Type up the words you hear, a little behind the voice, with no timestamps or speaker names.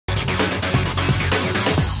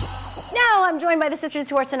I'm joined by the sisters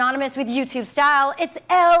who are synonymous with YouTube style. It's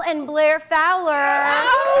Elle and Blair Fowler.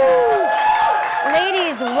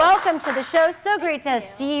 Ladies, welcome to the show. So great to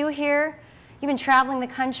see you here. You've been traveling the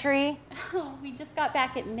country. Oh, we just got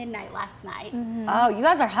back at midnight last night. Oh, you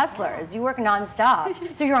guys are hustlers. You work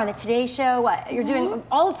nonstop. So you're on the Today Show. What? You're doing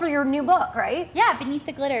all for your new book, right? Yeah, Beneath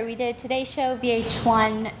the Glitter. We did Today Show,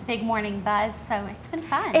 VH1, Big Morning Buzz, so it's been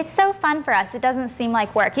fun. It's so fun for us. It doesn't seem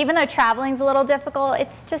like work. Even though traveling's a little difficult,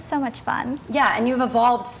 it's just so much fun. Yeah, and you've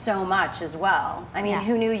evolved so much as well. I mean,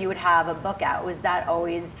 who knew you would have a book out? Was that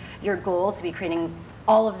always your goal, to be creating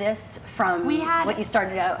all of this from what you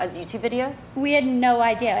started out as YouTube videos? We had no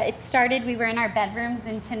idea. It started, we were in our bedrooms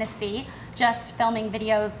in Tennessee, just filming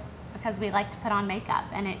videos because we like to put on makeup,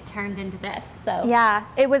 and it turned into this. So yeah,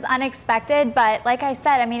 it was unexpected, but like I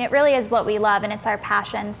said, I mean, it really is what we love, and it's our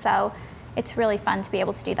passion, so it's really fun to be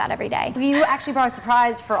able to do that every day. You actually brought a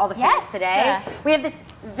surprise for all the fans today. We have this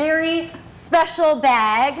very special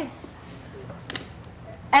bag.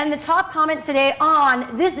 And the top comment today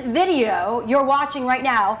on this video you're watching right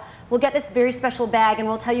now will get this very special bag, and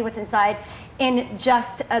we'll tell you what's inside in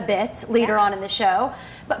just a bit later on in the show.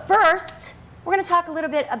 But first, we're going to talk a little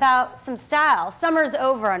bit about some style. Summer's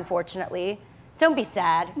over, unfortunately. Don't be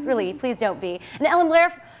sad. Really, please don't be. And Elle and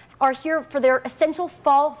Blair are here for their essential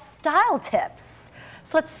fall style tips.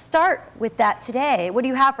 So let's start with that today. What do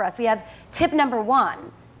you have for us? We have tip number 1,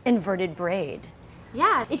 inverted braid.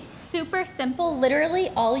 yeah, it's super simple. Literally,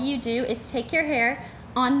 all you do is take your hair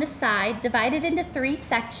on the side, divide it into 3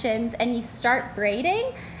 sections, and you start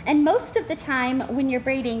braiding. And most of the time when you're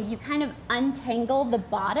braiding, you kind of untangle the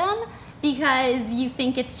bottom because you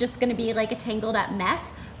think it's just gonna be like a tangled up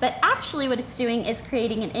mess. But actually what it's doing is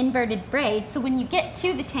creating an inverted braid. So when you get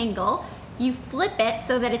to the tangle, you flip it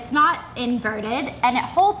so that it's not inverted, and it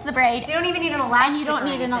holds the braid. So you don't even need an elastic. And you don't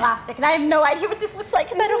need an elastic. And I have no idea what this looks like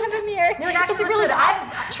because I don't have a mirror. No, it actually looks good. I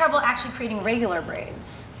have trouble actually creating regular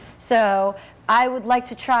braids. So I would like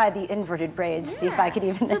to try the inverted braids, see if I could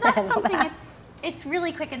even handle that. It's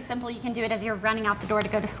really quick and simple. You can do it as you're running out the door to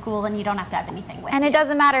go to school, and you don't have to have anything with And you. it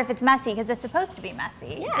doesn't matter if it's messy, because it's supposed to be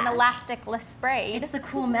messy. It's an elastic-less braid. It's the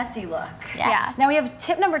cool, messy look. Yeah. Now we have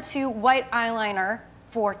tip number 2, white eyeliner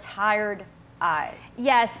for tired eyes.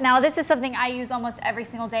 Yes, now this is something I use almost every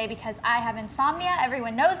single day because I have insomnia.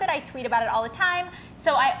 Everyone knows it. I tweet about it all the time.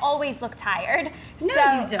 So I always look tired. No, so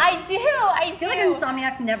you don't. I do. I feel like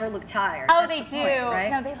insomniacs never look tired. Oh, That's they the do. point,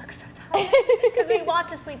 right? No, they look so tired because we want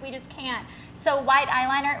to sleep. We just can't. So white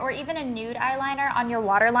eyeliner or even a nude eyeliner on your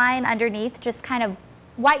waterline underneath just kind of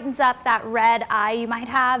whitens up that red eye you might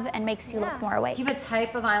have and makes you look more awake. Do you have a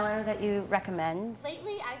type of eyeliner that you recommend?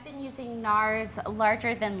 Lately, I've been using NARS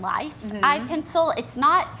Larger Than Life eye pencil. It's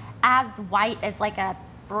not as white as like a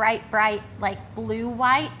bright, like blue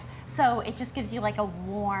white. So it just gives you like a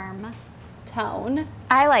warm tone.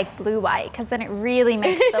 I like blue white because then it really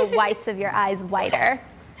makes the whites of your eyes whiter.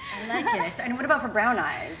 I like it. And what about for brown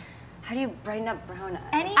eyes? How do you brighten up brown eyes?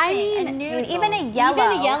 Anything, I mean, a nude, even a yellow.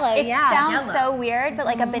 Even a yellow, it sounds yellow. so weird, but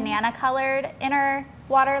like a banana colored inner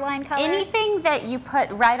waterline color. Anything that you put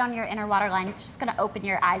right on your inner waterline, it's just gonna open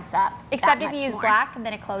your eyes up. Except if you use black, and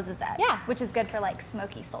then it closes it. Yeah. Which is good for like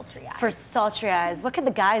smoky, sultry eyes. For sultry eyes, what could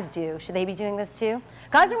the guys do? Should they be doing this too?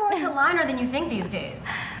 Guys are more into liner than you think these days.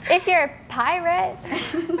 If you're a pirate.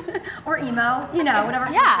 Or emo, you know,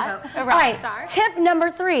 whatever. Yeah, a rock star. Tip number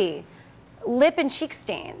 3, lip and cheek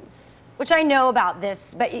stains. Which I know about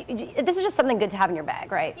this, but this is just something good to have in your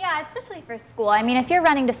bag, right? Yeah, especially for school. I mean, if you're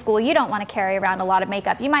running to school, you don't want to carry around a lot of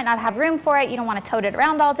makeup. You might not have room for it. You don't want to tote it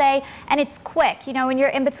around all day. And it's quick. You know, when you're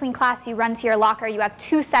in between class, you run to your locker. You have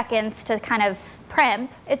 2 seconds to kind of primp.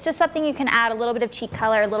 It's just something you can add a little bit of cheek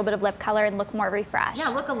color, a little bit of lip color, and look more refreshed. Yeah,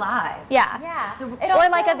 look alive. Yeah. Yeah. So, Or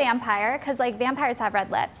like a vampire, because like vampires have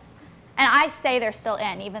red lips. And I say they're still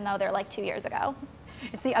in, even though they're like 2 years ago.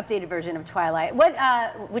 it's the updated version of Twilight.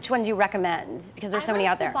 Which one do you recommend? Because there's so many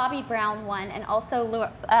out there. The Bobbi Brown one, and also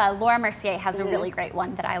Laura Mercier has a really great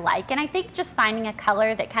one that I like. And I think just finding a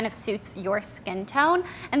color that kind of suits your skin tone.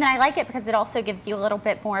 And then I like it because it also gives you a little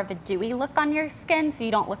bit more of a dewy look on your skin, so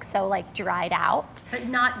you don't look so like dried out. But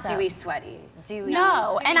not dewy sweaty. Dewy.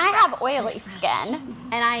 No, and I have oily skin,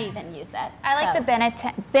 and I even use it. I like the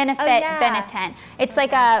Benefit. It's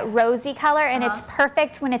like a rosy color, and it's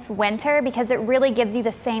perfect when it's winter because it really gives you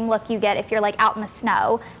the same look you get if you're like out in the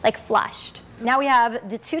snow, like flushed. Now we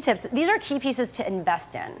have the 2 tips. These are key pieces to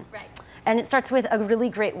invest in. Right. And it starts with a really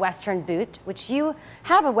great Western boot, which you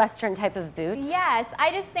have a Western type of boot. Yes,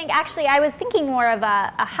 I just think, actually, I was thinking more of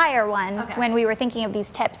a higher one when we were thinking of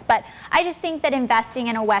these tips, but I just think that investing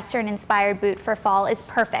in a Western-inspired boot for fall is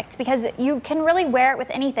perfect because you can really wear it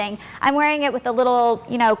with anything. I'm wearing it with a little,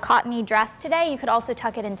 you know, cottony dress today. You could also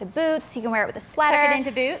tuck it into boots. You can wear it with a sweater. Tuck it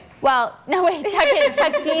into boots? Well, no, wait,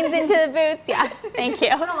 tuck jeans into the boots. Yeah, thank you.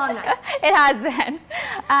 It's been a long night. It has been.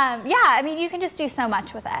 Yeah, I mean, you can just do so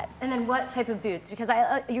much with it. And then what type of boots? Because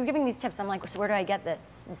you're giving these tips. I'm like, so where do I get this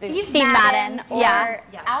boot? Steve Madden or yeah.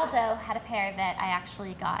 Aldo had a pair that I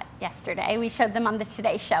actually got yesterday. We showed them on the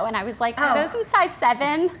Today Show, and I was like, are those in size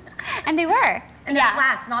 7? And they were. And they're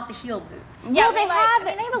flats, not the heel boots. Yeah, they have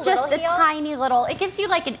a just a tiny little, it gives you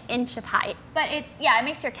like an inch of height. But it's, yeah, it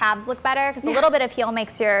makes your calves look better because a little bit of heel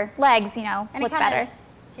makes your legs, you know, look better.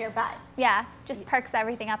 To your butt. Yeah, just perks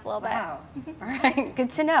everything up a little bit. Wow. All right, good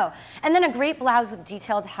to know. And then a great blouse with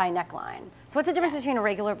detailed high neckline. So what's the difference between a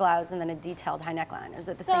regular blouse and then a detailed high neckline? Or is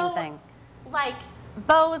it the same thing? Like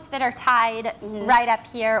bows that are tied right up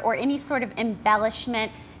here or any sort of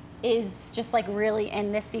embellishment is just like really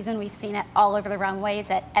in this season. We've seen it all over the runways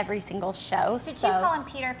at every single show. Did you call them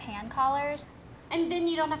Peter Pan collars? And then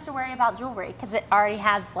you don't have to worry about jewelry because it already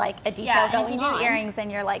has like a detail going on. If you do earrings, then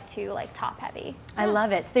you're like too top heavy. I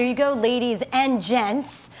love it. So there you go, ladies and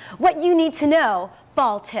gents. What you need to know,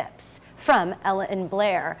 fall tips from Elle and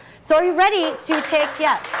Blair. So are you ready to take,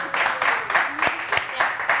 yes.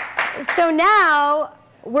 So now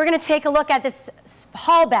we're gonna take a look at this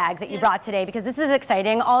haul bag that you brought today because this is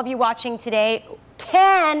exciting. All of you watching today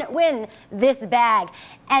can win this bag.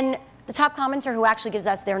 And the top commenter who actually gives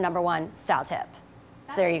us their #1 style tip.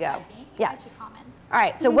 So there you go. Yes. All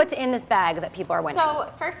right, so what's in this bag that people are winning?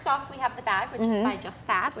 So first off, we have the bag, which is by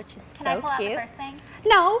JustFab, which is so cute. Can I pull out the first thing?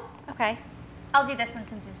 No. Okay. I'll do this one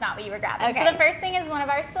since it's not what you were grabbing. Okay. So the first thing is one of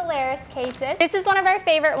our Solaris cases. This is one of our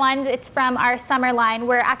favorite ones. It's from our summer line.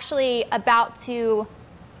 We're actually about to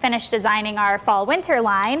finish designing our fall-winter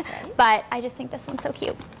line, but I just think this one's so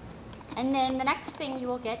cute. And then the next thing you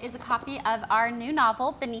will get is a copy of our new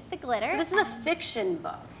novel, Beneath the Glitter. So this is a fiction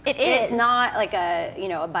book. It is. It's not like a, you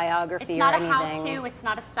know, a biography or anything. It's not a how-to, it's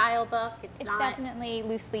not a style book. It's definitely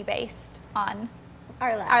loosely based on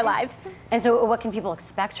our lives. And so what can people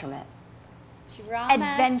expect from it? Drama,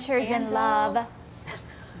 adventures in love.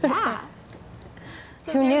 Yeah.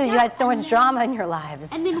 So who knew you had so much drama in your lives?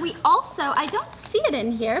 And then we also, I don't see it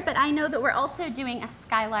in here, but I know that we're also doing a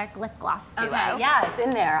Skylark lip gloss duo. Okay, yeah, it's in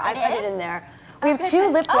there. I put it in there. We have 2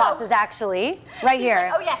 lip glosses actually, right here.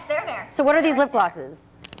 Like, oh yes, they're there. So what are these lip glosses?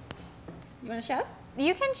 You want to show?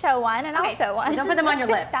 You can show one, and I'll show one. Don't put them on your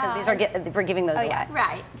lips because these are we're giving those away. Yeah.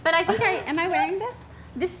 Right. But I think am I wearing this?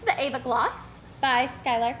 This is the Ava gloss by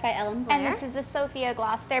Skylark by Elle and Blair. And this is the Sophia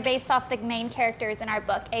gloss. They're based off the main characters in our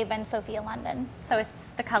book, Ava and Sophia London. So it's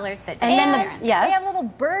the colors that and then they have little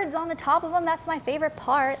birds on the top of them. That's my favorite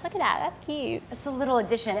part. Look at that. That's cute. It's a little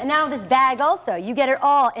addition. And now this bag also. You get it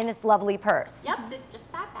all in this lovely purse. Yep, this is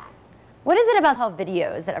just that bag. What is it about haul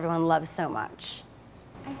videos that everyone loves so much?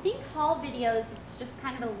 I think haul videos, it's just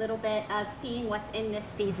kind of a little bit of seeing what's in this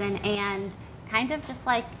season and kind of just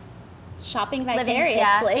like shopping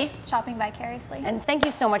vicariously. Shopping vicariously. And thank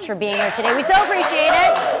you so much for being here today. We so appreciate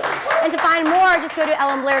it. And to find more, just go to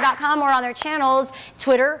elleandblair.com or on their channels,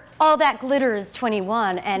 Twitter, All That Glitters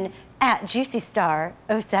 21 and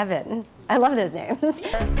 @JuicyStar07. I love those names.